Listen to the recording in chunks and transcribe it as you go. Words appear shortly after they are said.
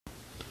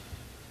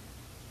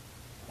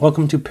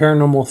Welcome to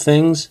Paranormal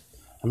Things.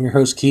 I'm your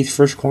host, Keith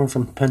Frischkorn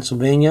from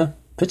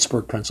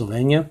Pittsburgh,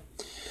 Pennsylvania.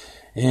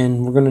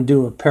 And we're going to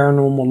do a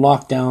paranormal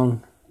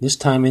lockdown, this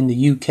time in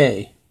the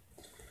UK.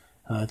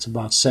 It's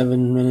about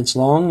 7 minutes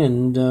long,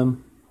 and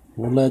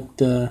we'll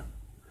let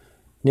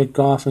Nick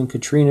Goff and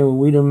Katrina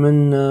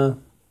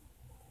Wiedemann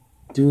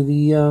do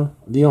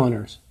the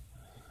honors.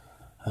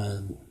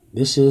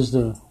 This is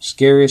the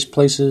scariest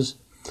places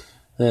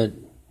that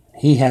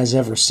he has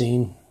ever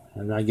seen.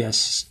 And I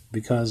guess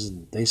because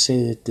they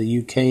say that the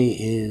UK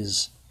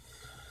is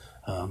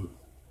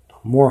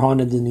more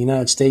haunted than the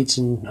United States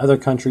and other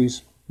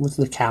countries with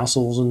the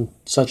castles and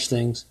such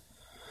things.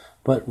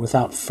 But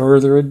without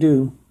further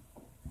ado,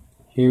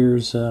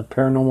 here's a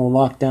paranormal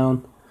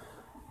lockdown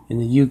in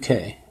the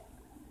UK.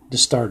 To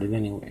start it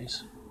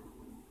anyways.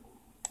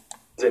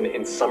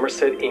 In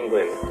Somerset,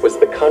 England, was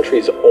the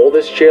country's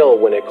oldest jail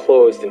when it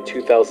closed in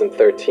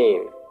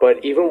 2013.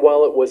 But even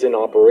while it was in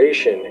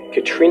operation,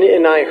 Katrina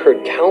and I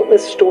heard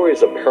countless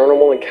stories of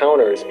paranormal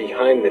encounters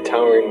behind the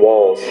towering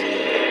walls.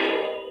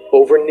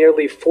 Over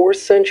nearly 4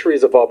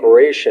 centuries of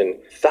operation,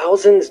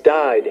 thousands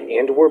died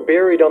and were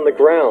buried on the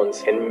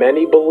grounds, and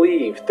many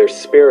believe their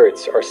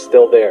spirits are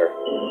still there.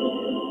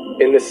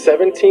 In the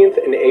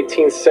 17th and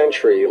 18th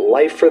century,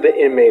 life for the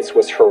inmates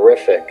was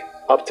horrific.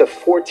 Up to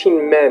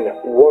 14 men,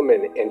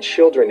 women, and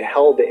children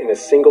held in a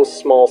single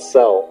small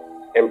cell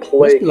and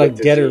plagued like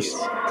with debtor's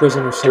disease.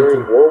 prison or something.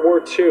 During World War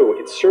II,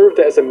 it served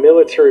as a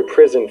military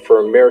prison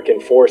for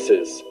American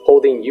forces,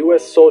 holding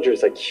U.S.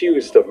 soldiers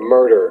accused of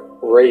murder,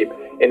 rape,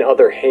 and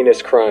other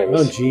heinous crimes.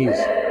 Oh, jeez.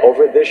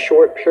 Over this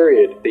short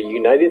period, the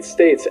United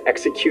States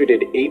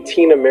executed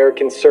 18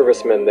 American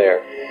servicemen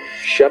there.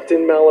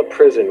 Shepton Mallet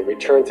Prison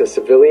returned to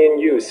civilian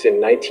use in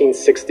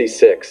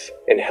 1966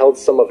 and held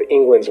some of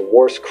England's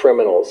worst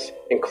criminals,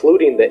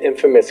 including the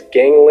infamous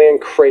Gangland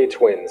Cray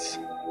twins.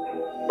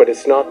 But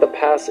it's not the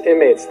past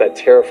inmates that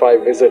terrify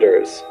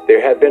visitors.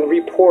 There have been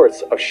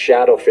reports of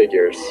shadow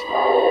figures,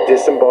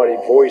 disembodied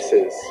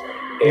voices,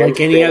 and like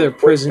any other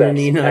prison in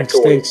the United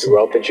States,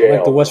 throughout the jail.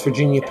 like the West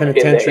Virginia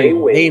Penitentiary, In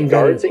the A-wing,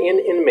 guards and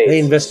inmates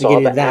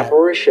investigated saw the that.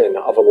 apparition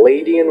of a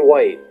lady in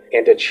white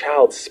and a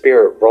child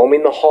spirit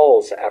roaming the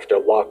halls after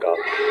lockup.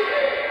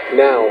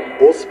 Now,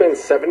 we'll spend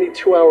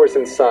 72 hours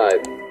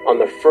inside on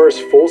the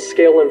first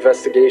full-scale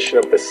investigation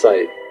of the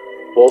site.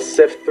 We'll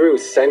sift through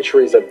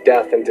centuries of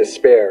death and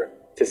despair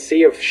to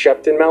see if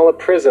Shepton Mallet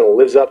Prison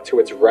lives up to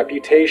its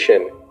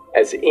reputation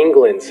as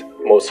England's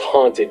most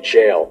haunted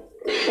jail.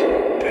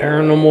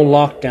 Paranormal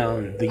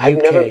lockdown, the UK. I've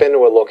never been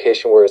to a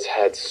location where it's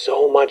had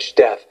so much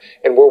death,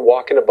 and we're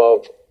walking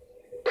above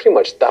pretty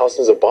much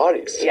thousands of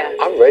bodies. Yeah.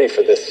 I'm ready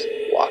for this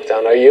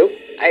lockdown. Are you?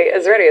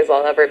 As ready as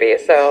I'll ever be,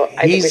 so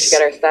I think we should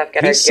get our stuff,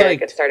 get our gear,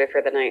 get started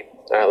for the night.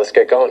 All right, let's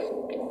get going.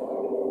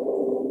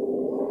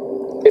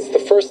 It's the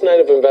first night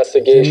of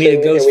investigation, meet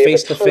a ghost and we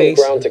have face a to ton face?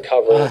 of ground to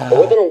cover, but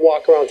we're going to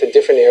walk around to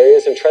different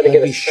areas and try to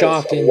get a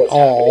sense of what's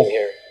happening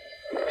here.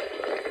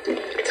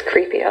 It's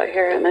creepy out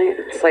here at night.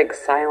 It's like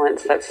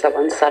silence that's so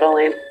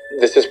unsettling.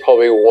 This is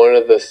probably one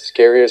of the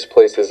scariest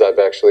places I've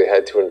actually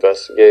had to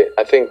investigate.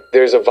 I think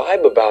there's a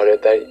vibe about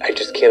it that I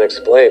just can't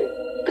explain.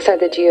 So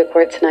the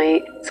geoport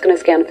tonight, it's going to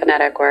scan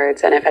phonetic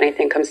words, and if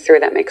anything comes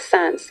through that makes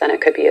sense, then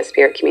it could be a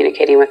spirit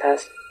communicating with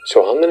us.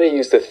 So I'm going to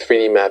use the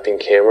 3D mapping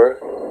camera,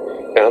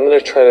 and I'm going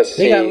to try to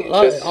see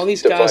if all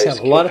these guys have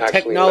a lot of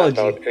technology,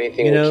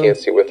 anything you know, we can't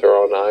see with our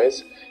own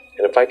eyes.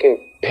 And if I can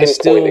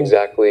pinpoint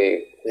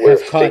exactly where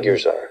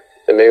figures are,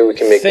 then maybe we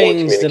can make more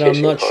things communication that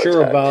I'm not contact.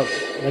 sure about,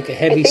 like a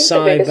heavy I think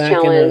sigh the biggest back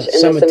in challenge a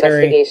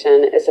cemetery this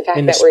investigation is the fact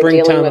in the that we're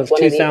dealing springtime with of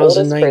one of the oldest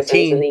prisons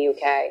 2019. in the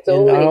UK. So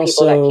And many I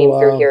people that came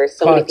through also here,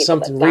 so many caught people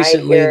something that died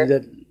recently here,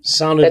 that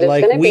sounded that it's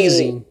like going to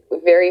wheezing be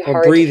very or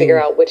hard to breathing figure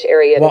out which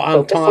area to while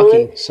I'm focus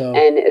talking. on, So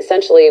and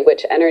essentially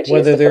which energy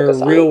whether to they're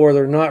focus real on. or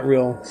they're not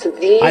real, So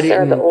these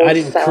are the old I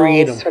didn't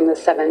create cells them. from the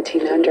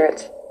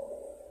 1700s.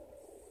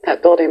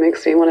 That building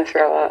makes me want to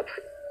throw up.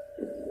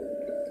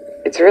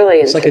 It's really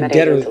It's like a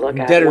intimidating to look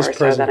at, debtor's more so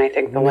prison. than I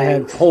think the And they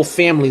had wings. whole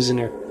families in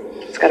there.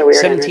 It's got a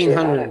weird energy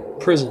about it. 1700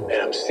 prison.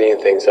 Man, I'm seeing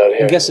things out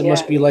here. I guess it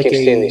must be like Keep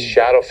seeing these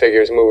shadow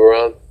figures move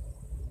around.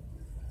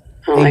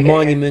 a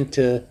monument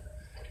to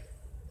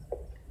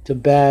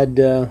bad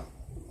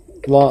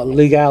law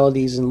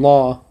legalities and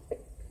law.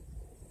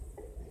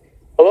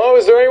 Hello,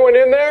 is there anyone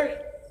in there?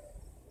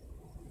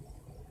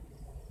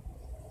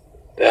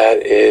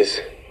 That is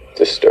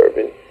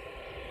disturbing.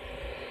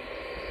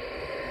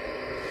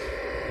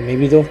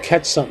 Maybe they'll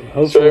catch something. Is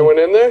there Hopefully, anyone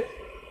in there?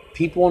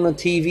 people on the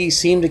TV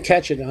seem to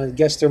catch it. I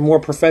guess they're more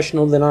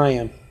professional than I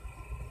am.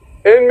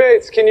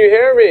 Inmates, can you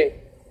hear me?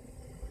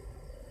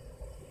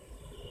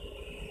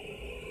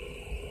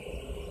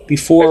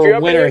 Before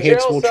winter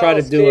hits, we'll try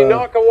to do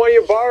knock on one of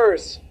your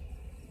bars.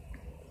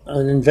 an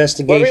Let me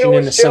investigation know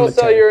in the which jail cell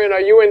cemetery. you're in. Are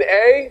you in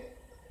A,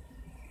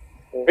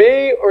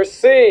 B, or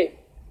C?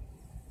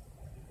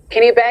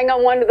 Can you bang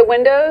on one of the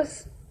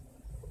windows?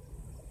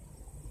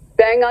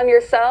 Bang on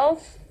your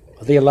cells?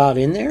 Are they allowed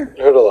in there?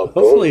 I heard a lot of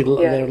Hopefully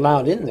boom. Yeah. they're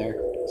allowed in there.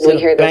 We Instead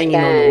hear of this banging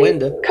on the bang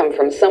window. come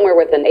from somewhere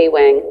within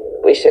A-wing.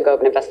 We should go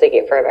and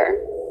investigate further.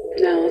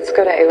 No, let's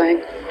go to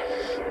A-Wing.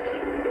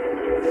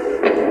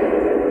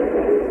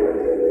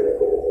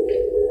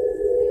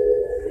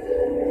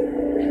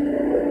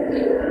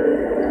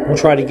 We'll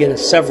try to get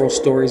several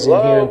stories in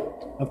here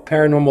of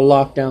paranormal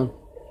lockdown.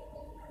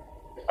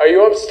 Are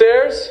you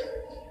upstairs?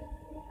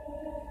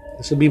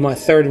 This will be my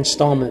third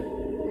installment.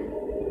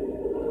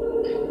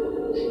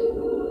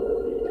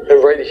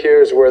 And right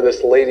here is where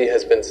this lady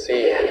has been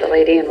seen. Yeah, the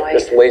lady in white.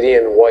 This lady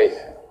in white.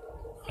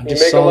 I Can you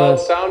just make a saw loud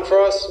sound for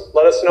us?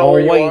 Let us know all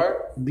where you white.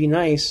 are. It'd be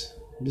nice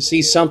to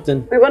see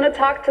something. We want to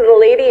talk to the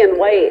lady in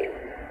white.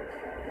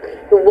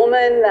 The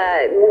woman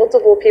that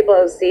multiple people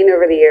have seen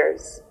over the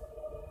years.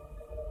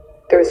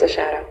 There was a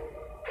shadow.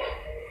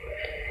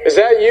 Is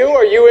that you?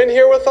 Are you in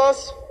here with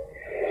us?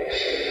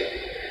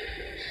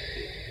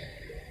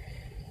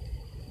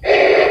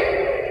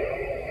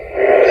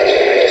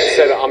 She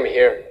said, I'm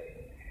here.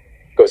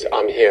 Goes,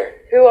 I'm here.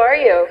 Who are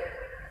you?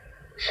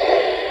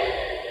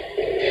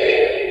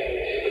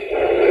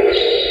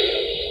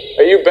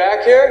 Are you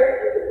back here?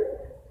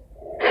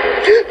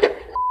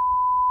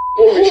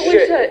 Holy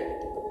shit.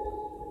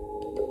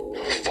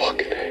 Fuck.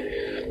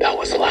 That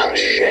was loud as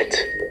shit.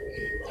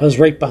 I was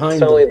right behind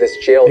Suddenly them. this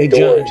jail They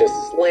door jumped.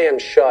 just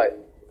slammed shut.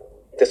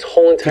 This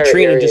whole entire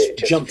Katrina area just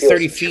jumped feels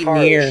 30 feet in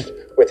the air. charged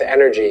with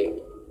energy.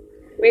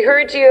 We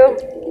heard you.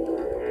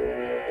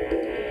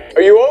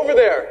 Are you over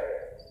there?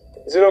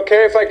 Is it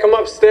okay if I come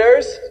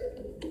upstairs?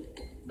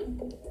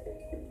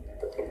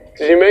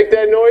 Did you make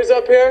that noise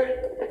up here?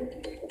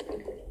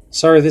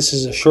 Sorry, this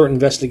is a short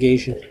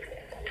investigation.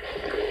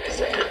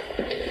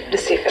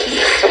 Let's see if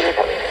it's over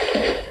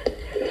there.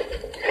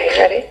 Are you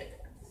ready?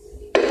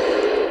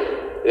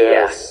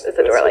 Yes. It's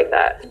a door like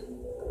that.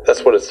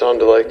 That's what it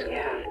sounded like.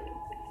 Yeah.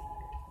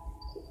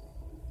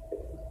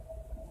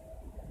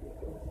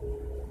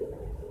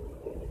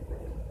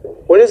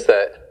 What is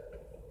that?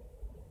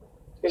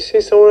 You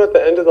see someone at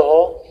the end of the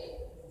hall?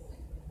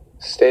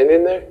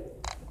 Standing there?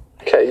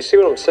 Okay, you see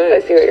what I'm saying?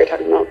 I see what you're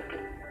talking about.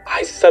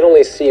 I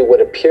suddenly see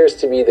what appears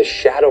to be the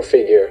shadow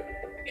figure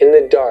in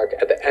the dark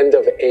at the end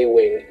of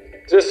A-Wing.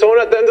 Is there someone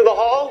at the end of the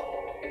hall?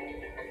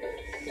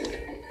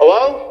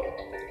 Hello?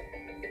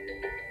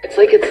 It's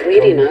like it's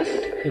leading us.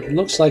 It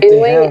looks like In they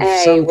Wing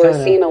have A, some we're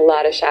kind seeing of... a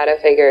lot of shadow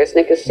figures.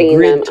 Nick is seeing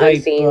them. I'm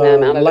grid-type, seeing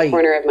them out of light. the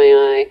corner of my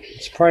eye.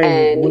 It's probably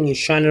And when you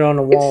shine it on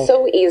a wall. It's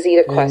so easy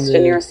to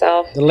question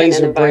yourself the in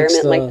laser an breaks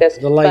environment like this,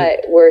 the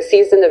light. but we're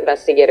seasoned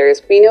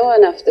investigators. We know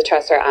enough to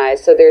trust our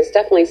eyes, so there's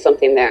definitely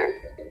something there.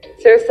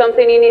 Is there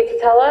something you need to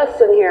tell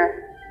us in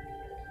here?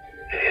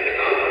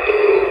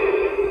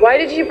 Why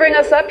did you bring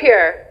us up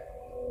here?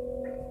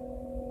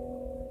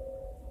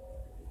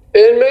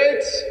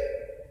 Inmates?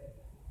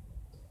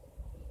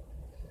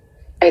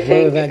 I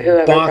think that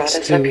whoever brought box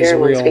us too up is here,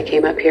 once real. we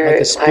came up here, Like a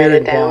it spirit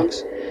quieted down.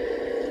 box.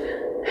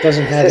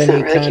 Doesn't So have it's any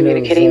not really kind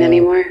communicating of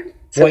anymore.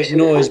 So we white should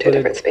move on noise, to a but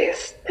different it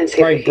space and see if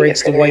we probably can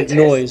breaks get the further white answers.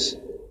 noise.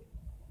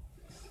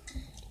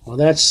 Well,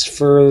 that's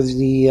for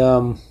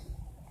the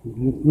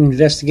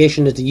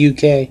investigation at the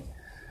UK.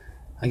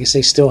 I guess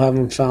they still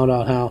haven't found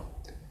out how.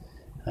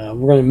 We're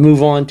going to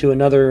move on to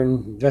another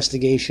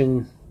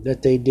investigation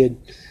that they did.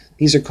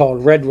 These are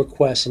called Red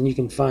Requests, and you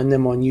can find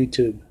them on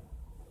YouTube.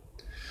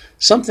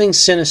 Something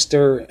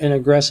sinister and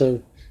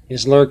aggressive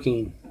is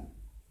lurking.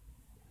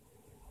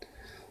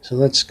 So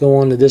let's go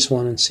on to this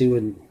one and see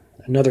what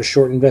another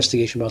short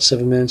investigation, about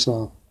 7 minutes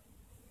long.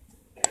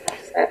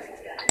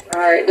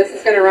 Alright, this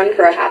is going to run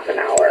for a half an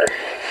hour.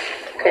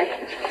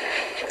 Okay.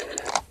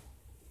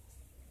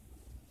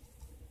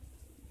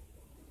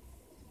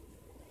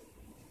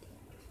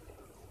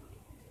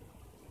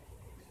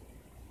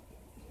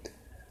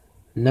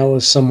 And that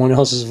was someone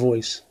else's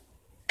voice.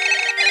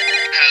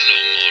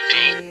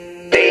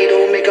 They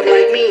don't make 'em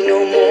like me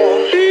no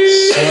more.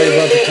 Sorry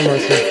about the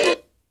commercial.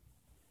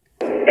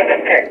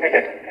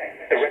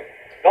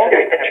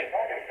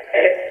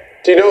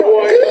 Do you know who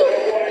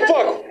I...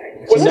 Fuck!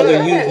 It's another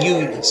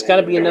it's got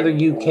to be another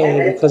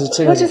UK because it's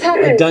in What just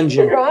happened? a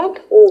dungeon. Rob?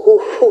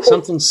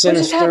 Something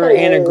sinister happened?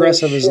 and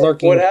aggressive is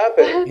lurking What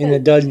happened? in the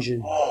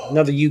dungeon.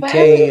 Another UK.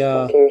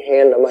 Fucking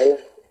hand on my neck.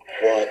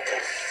 What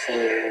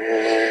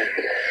the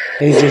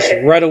They just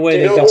right away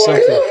they fuck? got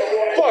something.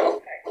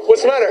 Fuck!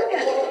 What's the matter?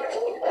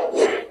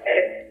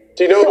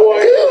 Do you know who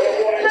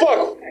I...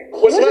 Fuck!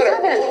 What's the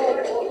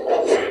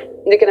matter?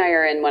 Nick and I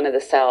are in one of the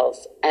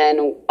cells,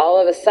 and all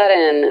of a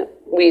sudden,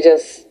 we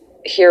just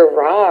hear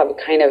Rob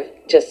kind of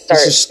just start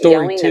This is story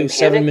yelling 2, and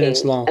 7 panicking.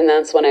 minutes long. And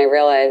that's when I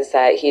realized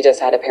that he just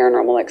had a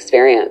paranormal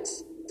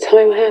experience. Tell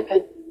me what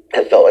happened.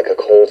 It felt like a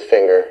cold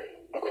finger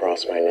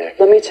across my neck,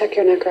 Let me check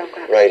your neck real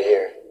quick. right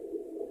here.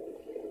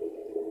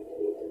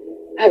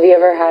 Have you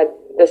ever had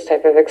this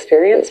type of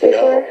experience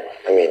before? No,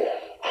 I mean,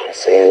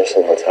 honestly,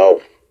 Anderson, let's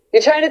help. You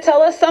trying to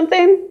tell us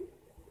something?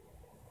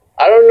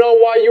 I don't know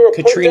why you were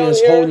put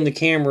Katrina's down here. holding the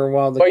camera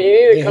while But you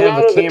need to they come have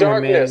out a of the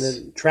cameraman darkness.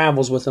 that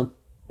travels with them.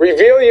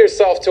 Reveal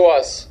yourself to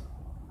us.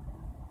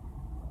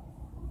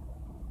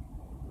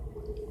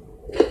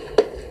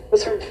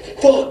 What's wrong?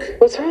 Fuck!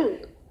 What's wrong?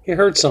 He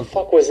heard something.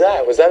 Fuck was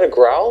that? Was that a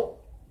growl?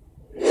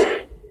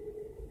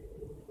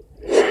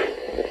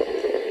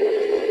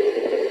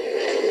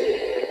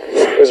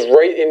 was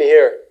right in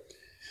here.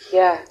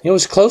 Yeah. It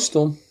was close to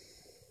him.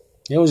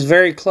 It was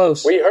very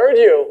close. We heard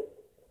you.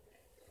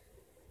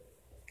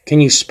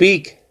 Can you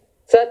speak?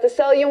 Is that the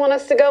cell you want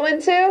us to go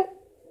into?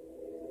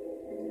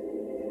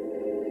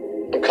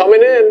 I'm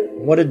coming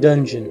in. What a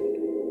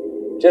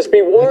dungeon. Just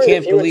be warned. I can't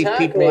if you believe attack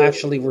people me,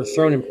 actually were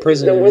thrown in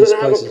prison then in we're these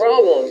gonna have a places.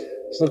 problem.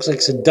 This looks like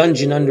it's a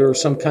dungeon under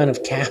some kind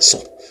of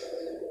castle.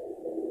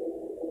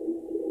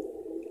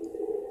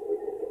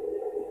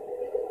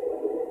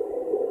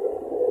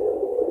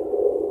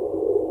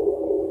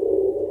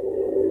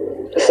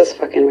 This is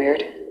fucking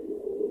weird.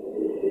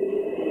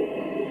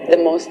 The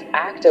most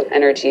active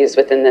energies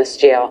within this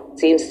jail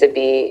seems to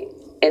be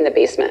in the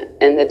basement,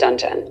 in the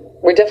dungeon.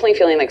 We're definitely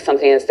feeling like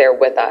something is there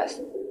with us.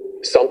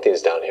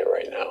 Something's down here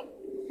right now.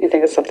 You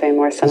think it's something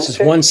more This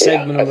sinister? is one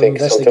segment I of an think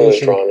something was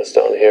investigation. drawing us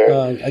down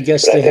here. I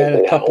guess But they I think had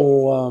a now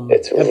couple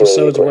it's really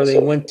episodes where they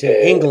aggressive, went to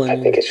and England. I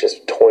think it's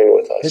just toying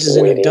with us. This is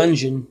in a waiting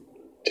dungeon.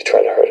 to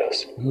try to hurt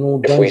us. An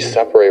old If we dungeon.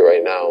 separate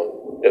right now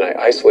and I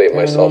isolate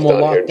myself Paranormal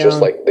down here just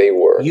Lockdown, like they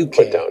were UK.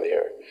 put down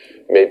here,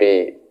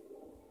 maybe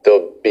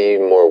they'll be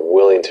more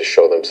willing to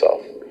show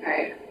themselves.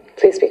 Alright,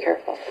 please be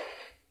careful.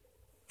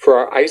 For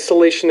our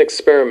isolation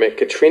experiment,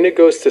 Katrina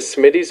goes to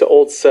Smitty's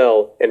old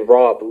cell and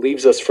Rob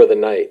leaves us for the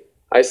night.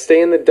 I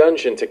stay in the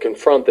dungeon to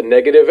confront the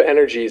negative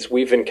energies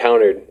we've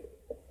encountered.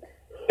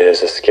 It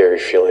is a scary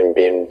feeling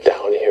being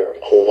down here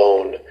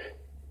alone.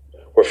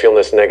 We're feeling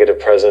this negative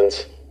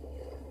presence.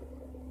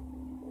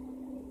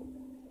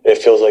 It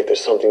feels like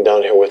there's something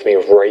down here with me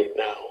right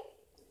now.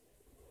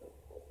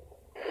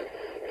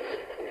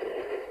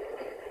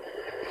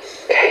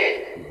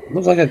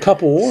 Looked like a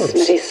couple orbs.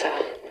 Smitty's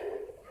cell.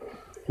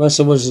 Unless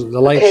it was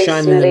the light Okay,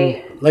 shining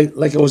Smitty.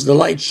 like it was the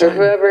light Or shining.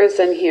 whoever's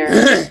in here.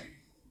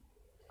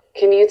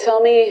 Can you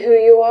tell me who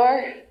you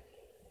are?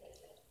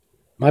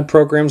 My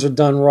programs are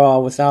done raw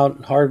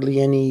without hardly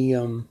any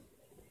Can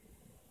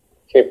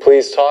you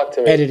please talk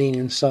to me? editing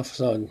and stuff.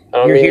 So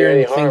don't you're mean hearing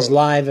any things harm.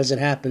 live as it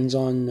happens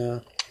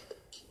on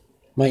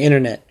my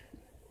internet.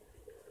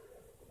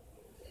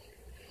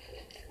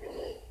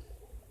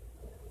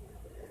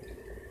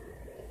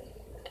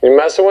 You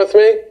messing with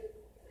me?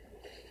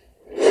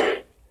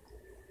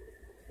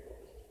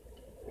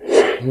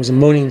 It was a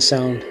moaning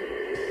sound.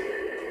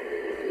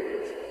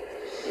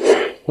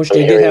 Wish I'm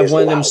they did hearing have these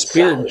one of them loud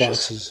spirit sounds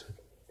just- boxes.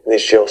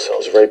 These jail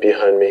cells right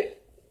behind me.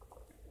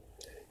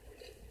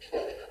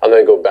 I'm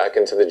gonna go back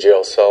into the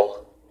jail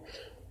cell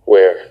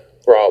where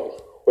Rob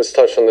was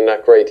touched on the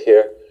neck right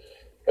here,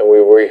 and we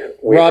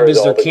Rob heard is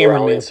all their the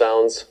cameraman. growling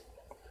sounds.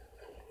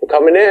 I'm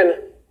coming in.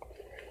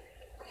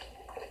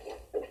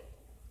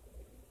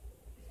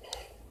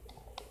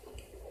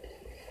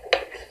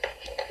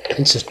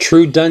 It's a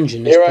true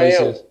dungeon. This Here I place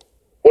am. is.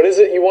 What is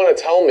it you want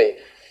to tell me?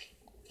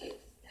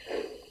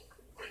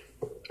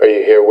 Are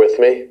you here with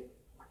me?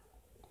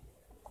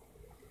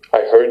 I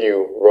heard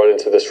you run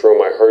into this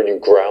room. I heard you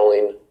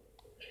growling.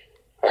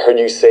 I heard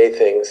you say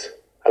things.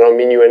 I don't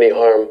mean you any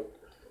harm.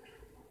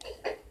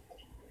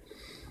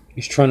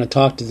 He's trying to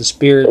talk to the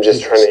spirit. I'm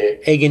just that's trying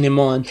to egging him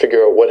on.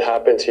 figure out what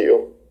happened to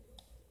you.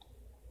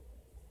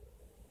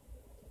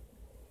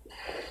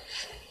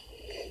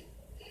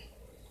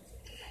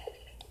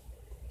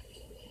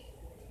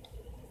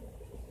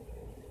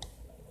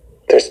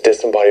 There's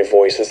disembodied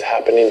voices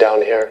happening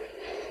down here.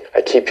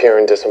 I keep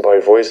hearing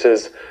disembodied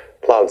voices,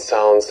 loud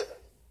sounds.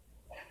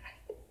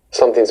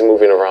 Something's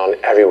moving around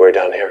everywhere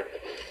down here.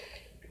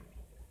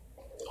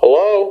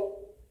 Hello?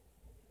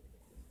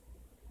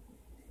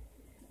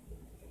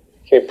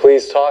 Can you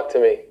please talk to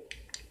me?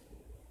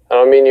 I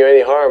don't mean you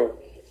any harm.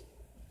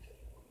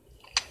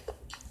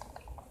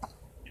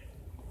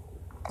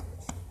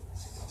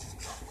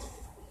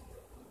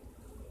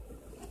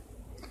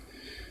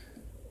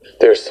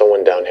 There's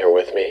someone down here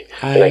with me,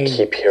 and I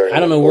keep hearing. I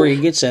don't know them where move.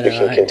 he gets that We at.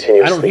 can I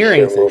continuously don't hear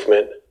anything.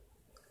 movement,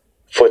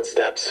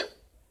 footsteps.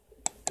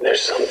 And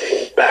there's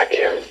something back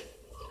here.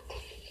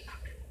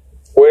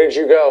 Where did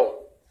you go?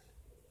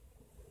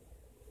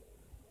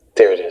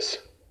 There it is.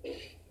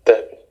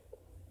 That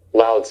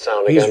loud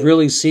sound He's again.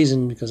 really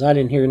seasoned because I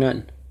didn't hear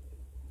nothing.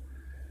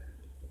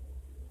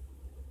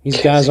 These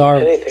Can't guys see are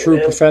anything, true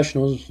man.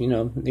 professionals. You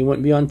know, they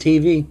wouldn't be on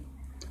TV.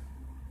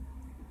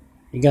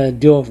 You got to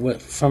deal with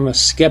it from a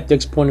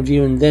skeptic's point of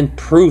view and then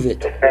prove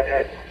it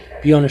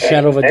beyond a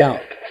shadow of a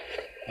doubt.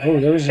 Oh,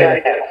 there's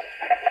a...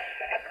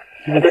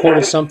 He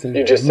recorded something.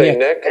 You just say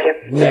Nick?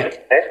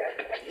 Nick.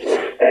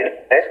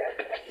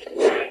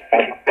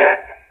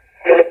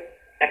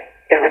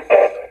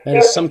 That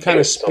is some kind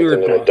of spirit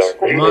Something in the box.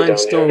 dark room Mine down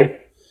still here.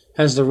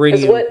 has the Is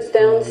radio what's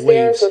downstairs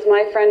waves. with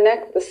my friend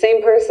Nick the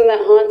same person that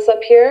haunts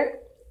up here?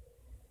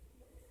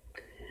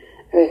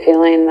 I have a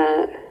feeling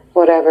that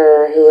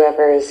whatever or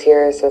whoever is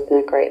here is with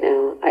Nick right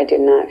now. I do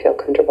not feel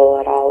comfortable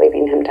at all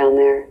leaving him down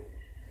there.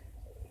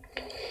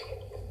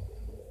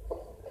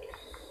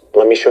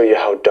 Let me show you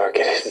how dark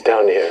it is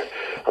down here.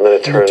 I'm going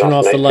to turn turn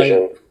off off the night light.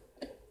 vision.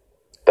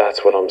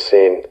 That's what I'm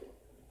seeing.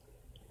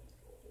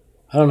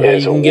 I don't know how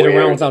It's you can get weird.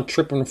 around without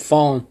tripping or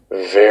falling.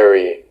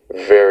 Very,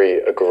 very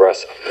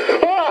aggressive.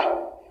 Ah!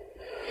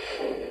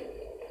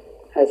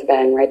 has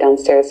been right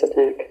downstairs with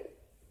Nick.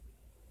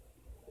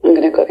 I'm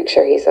gonna go make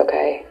sure he's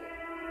okay.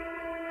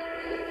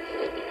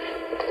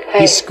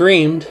 Hey, He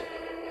screamed.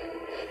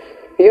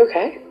 are you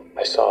okay?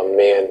 I saw a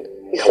man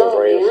You come saw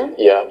over a you. man?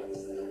 Yeah,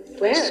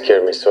 Where? it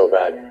scared me so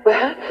bad. What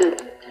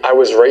happened? I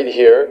was right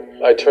here.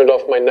 I turned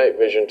off my night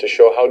vision to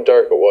show how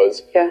dark it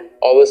was. Yeah.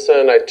 All of a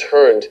sudden, I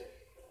turned.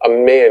 A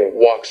man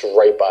walks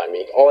right by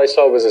me. All I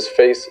saw was his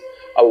face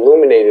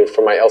illuminated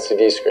from my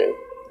LCD screen.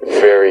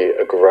 Very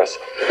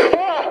aggressive.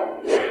 Ah!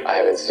 I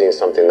haven't seen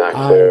something that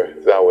clear.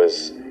 That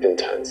was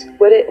intense.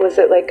 Was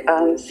it like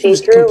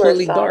see-through or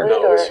completely solid? dark.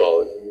 No, it was or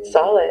solid.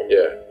 solid?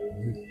 Yeah.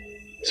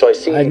 So I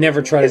see I've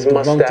never tried his to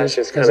debunk mustache this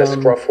is kind 'cause of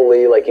I'm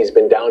scruffly, like he's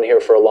been down here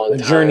for a long time.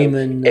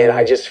 journeyman, and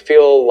I just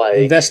feel like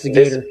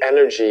investigator. this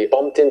energy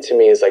bumped into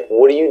me. Is like,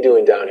 what are you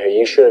doing down here?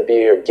 You shouldn't be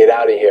here. Get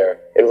out of here.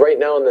 And right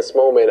now in this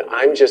moment,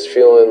 I'm just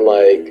feeling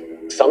like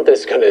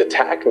something's going to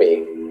attack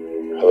me.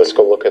 Let's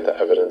go look at the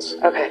evidence.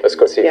 Okay. Let's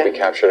go see Yeah. if we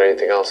captured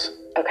anything else.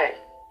 Okay.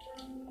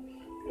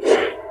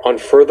 On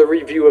further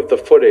review of the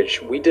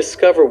footage, we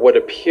discover what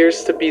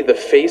appears to be the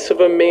face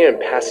of a man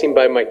passing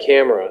by my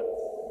camera.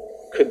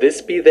 Could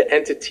this be the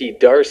entity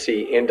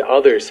Darcy and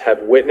others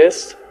have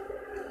witnessed?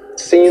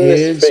 Seeing this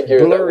It's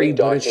figure blurry,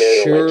 that we but it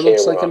documented sure on my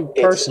looks camera, like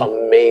a person. it's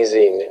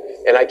amazing.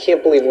 And I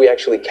can't believe we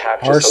actually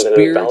captured Our something to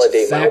spirits,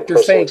 validate my own fact or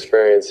personal fake?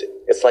 experience.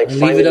 It's like Leave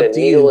finding it up a to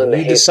needle you. in the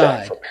You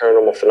haystack decide. for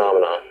paranormal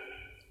phenomena.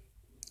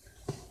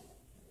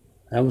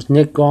 That was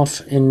Nick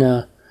Goff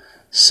in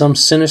some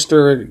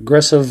sinister,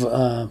 aggressive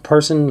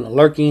person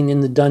lurking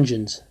in the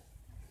dungeons.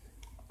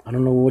 I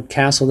don't know what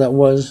castle that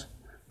was,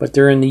 but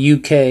they're in the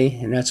UK,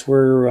 and that's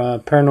where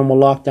Paranormal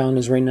Lockdown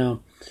is right now.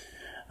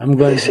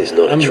 This is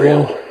not a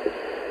drill.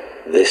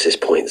 This is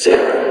point zero.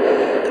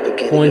 The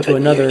beginning going of to a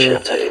another new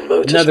chapter in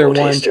motorsport another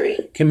one,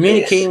 history.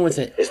 communicating with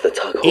This an is the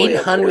Tug Heuer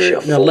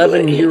Porsche Formula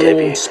E 811-year-old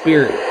debut.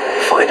 spirit.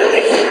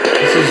 Finally.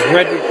 This is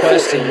Red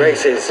Request, 14 and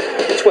races,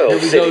 12 here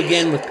we cities. go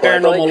again with Bye-bye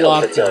Paranormal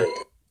comfort Lockdown. zone.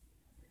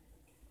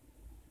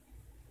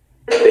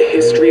 The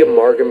history of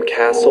Margam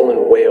Castle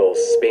in Wales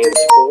spans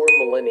 4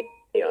 millennia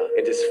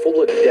and is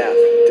full of death,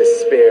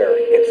 despair,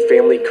 and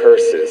family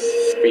curses.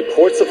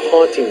 Reports of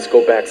hauntings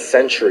go back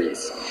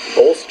centuries,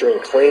 bolstering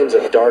claims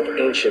of dark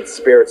ancient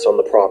spirits on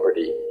the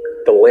property.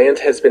 The land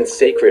has been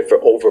sacred for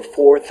over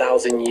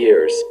 4,000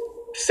 years,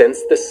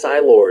 since the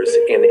Silors,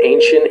 an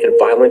ancient and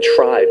violent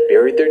tribe,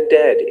 buried their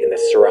dead in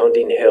the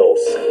surrounding hills.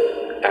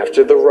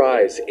 After the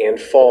rise and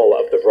fall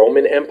of the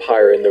Roman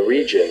Empire in the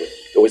region,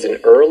 it was an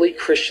early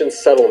Christian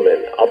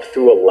settlement up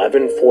through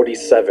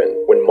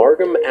 1147 when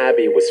Margam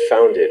Abbey was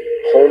founded,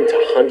 home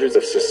to hundreds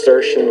of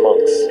Cistercian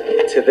monks.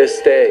 To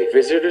this day,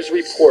 visitors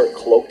report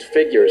cloaked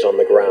figures on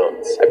the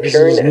grounds,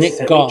 appearing as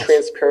Nick Goff.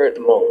 semi-transparent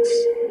monks.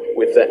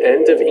 With the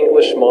end of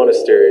English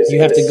monasteries You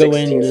in have the to go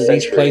 16th into these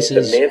century,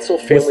 places the Mansell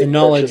with family the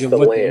knowledge purchased of the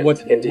what land,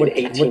 what and in what, what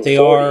they 1840,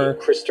 are,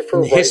 Christopher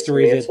and the Wright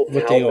history of Mansell what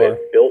they Talbot are.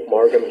 built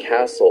Margam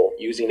Castle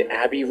using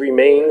abbey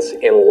remains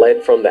and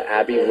lead from the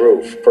abbey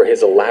roof for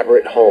his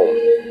elaborate home.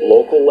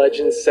 Local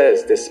legend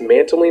says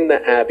dismantling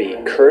the abbey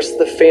cursed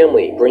the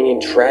family,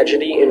 bringing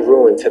tragedy and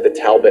ruin to the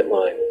Talbot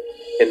line.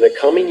 In the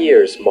coming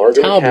years,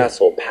 Margam Talbot.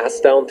 Castle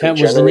passed down through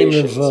That was the name of,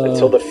 generations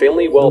until the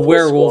family wealth was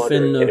werewolf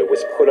squandered in the and it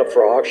was put up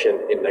for auction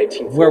in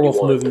 1941.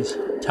 Werewolf movies.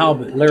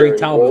 Talbot, Larry During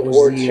Talbot World was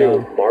War the II,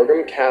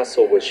 Margam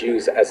Castle was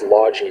used as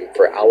lodging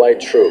for Allied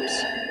troops,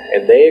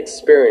 and they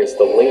experienced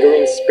the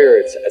lingering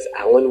spirits as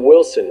Alan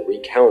Wilson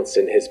recounts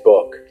in his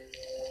book.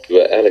 We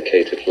were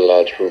allocated a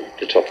large room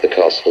to top the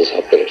castle's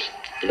upbuilt.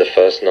 In the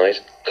first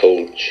night,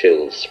 cold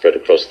chills spread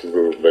across the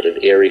room, and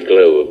an eerie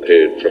glow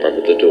appeared from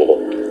under the door.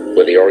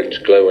 When the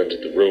orange glow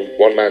entered the room,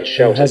 one man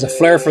shouted. It has a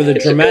flair for the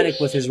 "It's a dramatic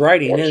ghost." with his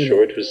writing, Once isn't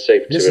sure it? it was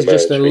safe This to is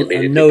just emerge, a we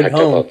immediately node packed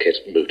up home. our kit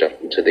and moved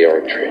up into the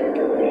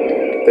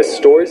orangery. The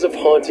stories of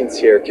hauntings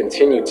here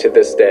continue to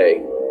this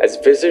day, as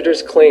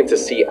visitors claim to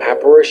see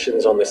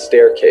apparitions on the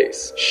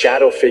staircase,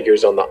 shadow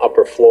figures on the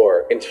upper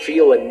floor, and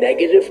feel a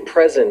negative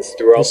presence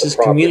throughout This the is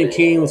property.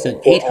 communicating with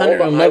an For all the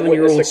 811-year-old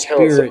eyewitness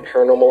accounts spirit of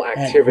paranormal at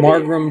activity,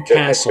 Margam there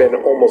has Castle.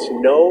 been almost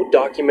no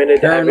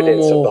documented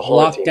evidence of Paranormal the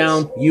hauntings.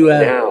 Lockdown,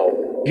 US. Now,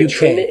 UK.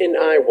 Katrina and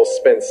I will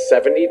spend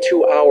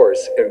 72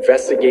 hours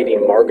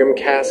investigating Margam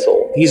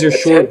Castle, These are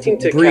short attempting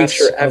to briefs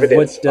capture of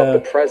evidence what, of the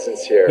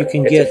presence here, you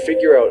can and get to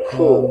figure out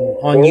who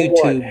on or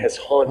YouTube what has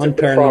haunted on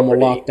the Paranormal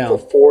property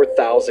Lockdown. for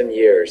 4,000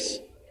 years.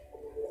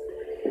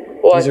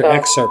 These are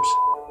excerpts.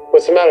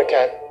 What's the matter,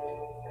 Kat?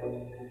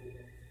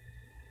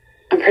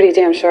 I'm pretty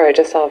damn sure I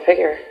just saw a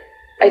figure.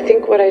 I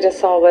think what I just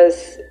saw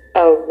was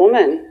a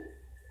woman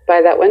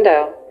by that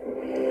window.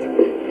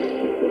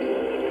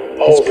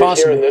 Oh, over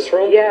possible. here in this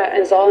room? Yeah,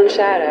 and it's all in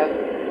shadow.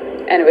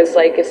 And it was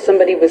like if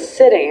somebody was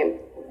sitting,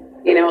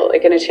 you know,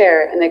 like in a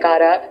chair, and they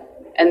got up,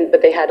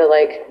 but they had to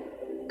like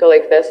go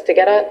like this to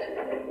get up.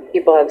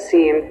 People have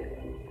seen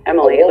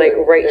Emily A woman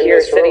like right in here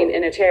this sitting room.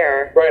 in a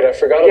chair. Right, I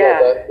forgot Yeah.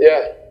 about that.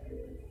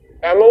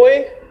 Yeah.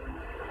 Emily?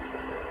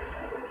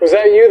 Was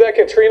that you that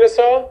Katrina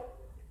saw?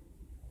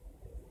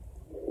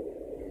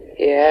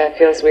 Yeah, it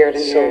feels weird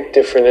in So here.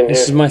 different in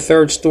This is here. my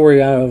third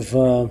story out of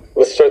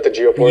Let's start the the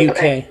geoport.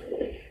 UK.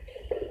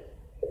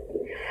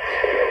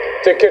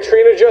 Did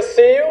Katrina just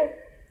see you?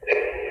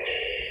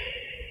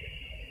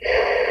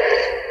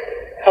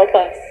 Help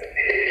us.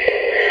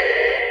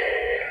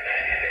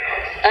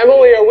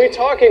 Emily, are we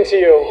talking to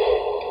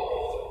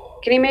you?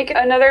 Can you make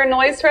another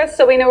noise for us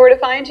so we know where to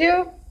find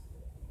you?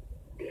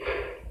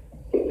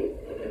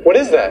 What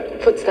is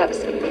that?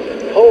 Footsteps.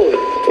 Holy.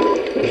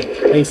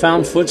 They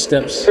found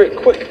footsteps. Very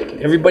quick.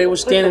 Everybody was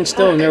standing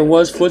still, and there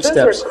was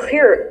footsteps. Those were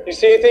clear. You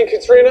see anything,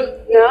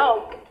 Katrina?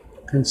 No.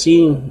 And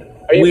see,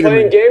 Are you Wiedemann.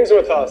 playing games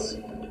with us?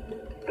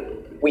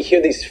 We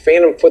hear these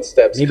phantom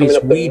footsteps Maybe coming it's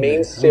up the Wiedemann. main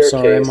I'm staircase.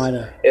 sorry, I might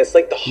have and it's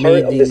like the heart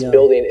made of the, this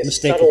building is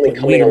mistake of suddenly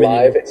putting coming Wiedemann in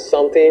alive. there.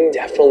 Something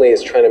definitely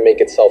is trying to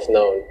make itself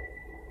known.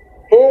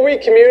 Who are we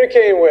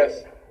communicating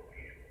with?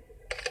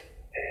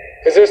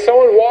 Is there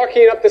someone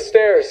walking up the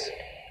stairs?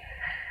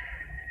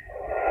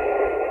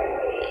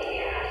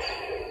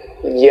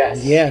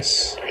 Yes.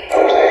 Yes.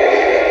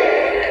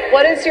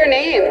 What is your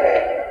name?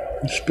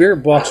 The spirit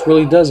box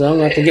really does. I'm going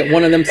to have to get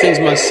one of them things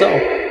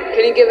myself.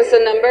 Can you give us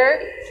a number?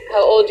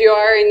 How old you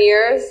are in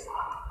years?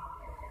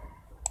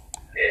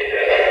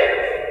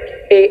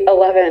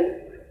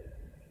 811.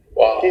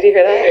 Wow. Did you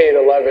hear that?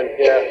 811,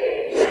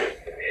 yeah.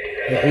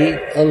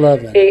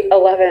 811.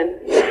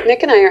 811.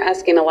 Nick and I are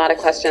asking a lot of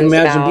questions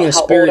Imagine about being a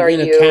how spirit old are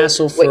in a you,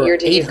 castle for what year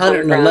did you come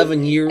 811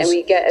 from, years, and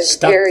we get a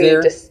stuck very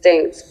there.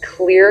 distinct,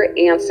 clear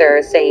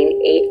answer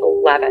saying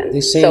 811.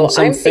 They say so in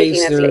some I'm thinking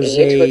face that's an there's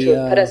age which a,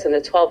 would put us in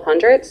the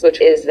 1200s,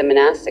 which is the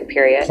monastic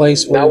period.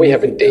 Place where Now we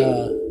have a could, date.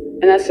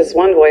 And that's just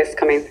one voice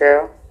coming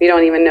through. You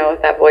don't even know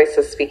if that voice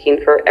is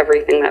speaking for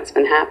everything that's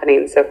been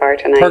happening so far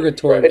tonight.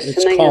 Purgatory, Which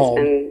it's tonight called.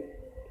 has been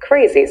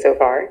crazy so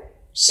far.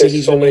 There's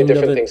Cities so are many named of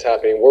different it. things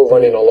happening. We're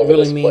running all over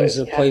really this means place.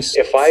 a place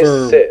If I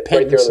for sit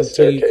right there on the repentance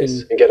until you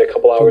staircase can, and get a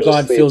couple hours God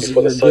of sleep feels that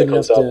before the you're sun good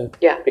comes enough up, to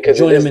Yeah. because it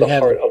join is him the in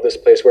heaven. heart of this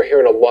place. We're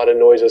hearing a lot of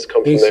noises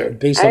come from there.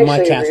 based I on my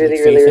actually Catholic really,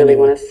 faith. really anyway.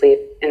 want to sleep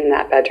in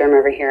that bedroom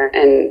over here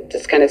and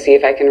just kind of see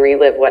if I can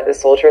relive what the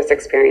soldiers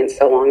experienced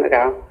so long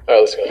ago. All right,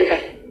 let's go.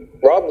 Okay.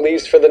 Rob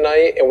leaves for the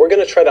night, and we're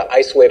going to try to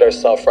isolate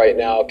ourselves right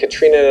now.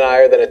 Katrina and I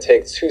are going to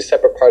take 2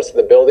 separate parts of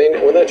the building,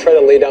 and we're going to try to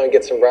lay down and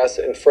get some rest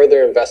and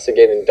further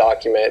investigate and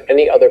document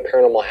any other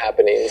paranormal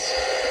happenings.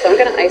 So I'm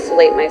going to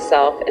isolate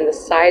myself in the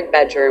side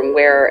bedroom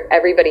where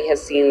everybody has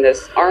seen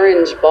this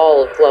orange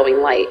ball of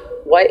glowing light.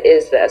 What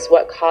is this?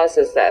 What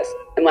causes this?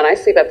 And when I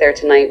sleep up there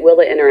tonight, will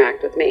it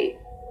interact with me?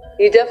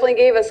 You definitely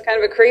gave us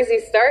kind of a crazy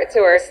start to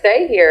our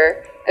stay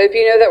here. I hope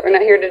you know that we're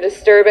not here to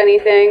disturb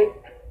anything.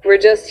 We're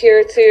just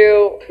here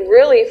to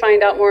really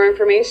find out more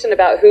information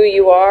about who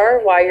you are,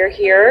 why you're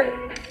here.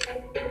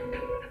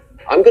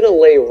 I'm going to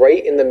lay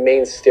right in the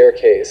main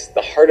staircase,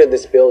 the heart of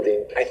this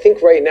building. I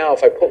think right now,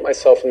 if I put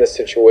myself in this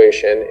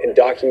situation and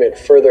document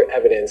further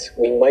evidence,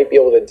 we might be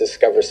able to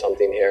discover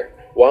something here.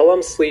 While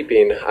I'm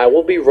sleeping, I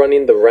will be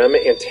running the REM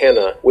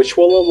antenna, which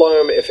will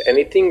alarm if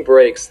anything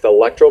breaks the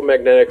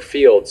electromagnetic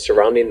field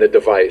surrounding the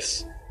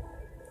device.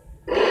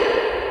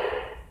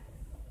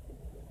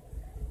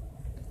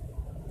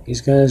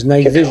 He's got his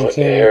night vision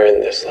camera. Hearing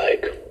this,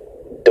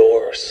 like,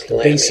 door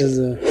slamming. Base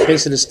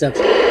of the steps.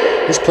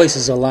 This place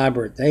is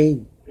elaborate. They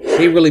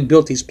really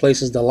built these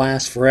places to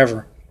last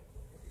forever.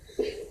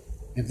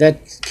 If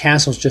that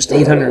castle's just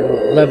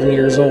 811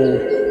 years old,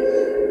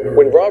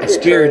 When Rob the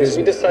spirit returns, is,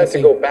 we I decide to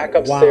think, go back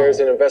upstairs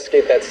wow. and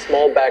investigate that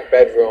small back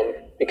bedroom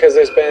because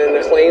there's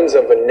been claims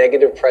of a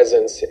negative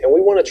presence, and we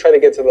want to try to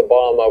get to the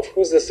bottom of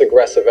who's this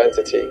aggressive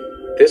entity.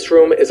 This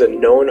room is a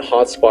known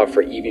hotspot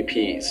for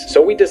EVPs,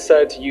 so we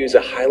decided to use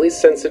a highly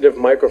sensitive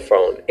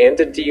microphone and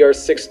a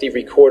DR60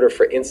 recorder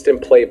for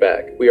instant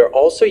playback. We are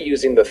also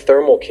using the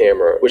thermal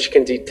camera, which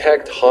can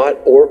detect hot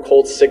or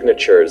cold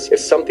signatures if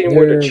something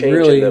were to They're change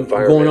really in the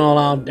environment. going all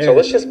out there. So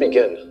let's just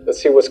begin.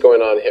 Let's see what's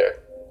going on here.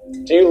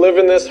 Do you live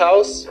in this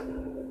house?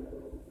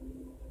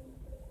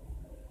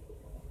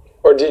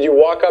 Or did you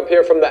walk up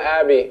here from the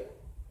Abbey?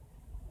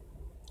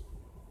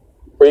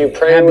 Were you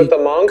praying Abbey with the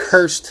monks?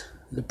 cursed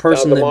the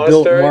person the that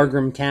built monastery?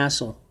 Margrim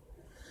Castle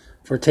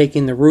for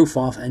taking the roof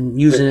off and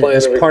using it playing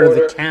as the part of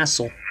the recorder?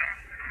 castle. Do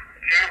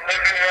you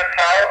live in this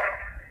house?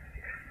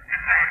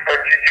 Or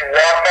did you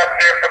walk up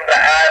here from the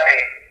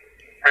Abbey?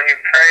 Were you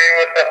praying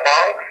with the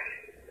monks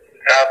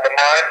at the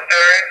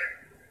monastery?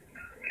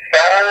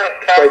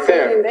 Right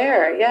there. In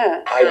there,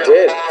 yeah. I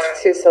did.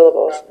 2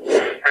 syllables. Were you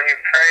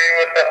praying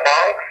with the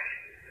monks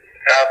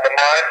at the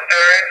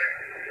monastery?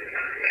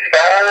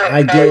 I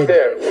Right did.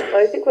 there. Well,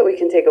 I think what we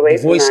can take away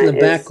The from voice that in the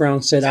is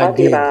background said, "I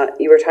talking did." about,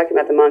 you were talking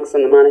about the monks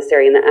and the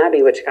monastery and the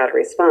abbey, which got a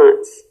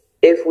response.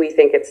 If we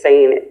think it's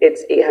saying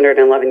it's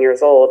 811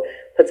 years old,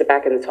 puts it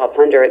back in the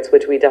 1200s,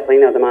 which we definitely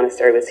know the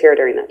monastery was here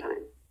during that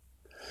time.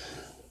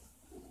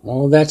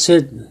 Well, that's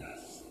it.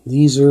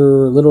 These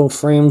are little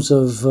frames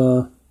of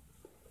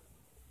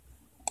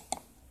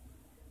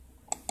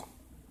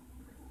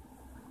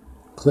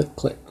click,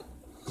 click.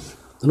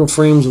 Little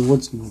frames of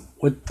what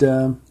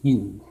paranormal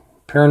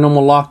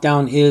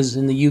lockdown is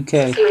in the UK.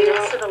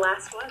 To the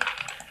last one.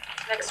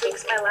 Next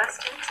week's my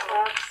last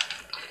one.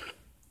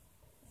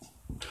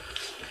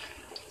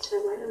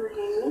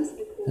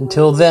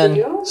 Until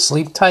then,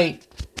 sleep tight.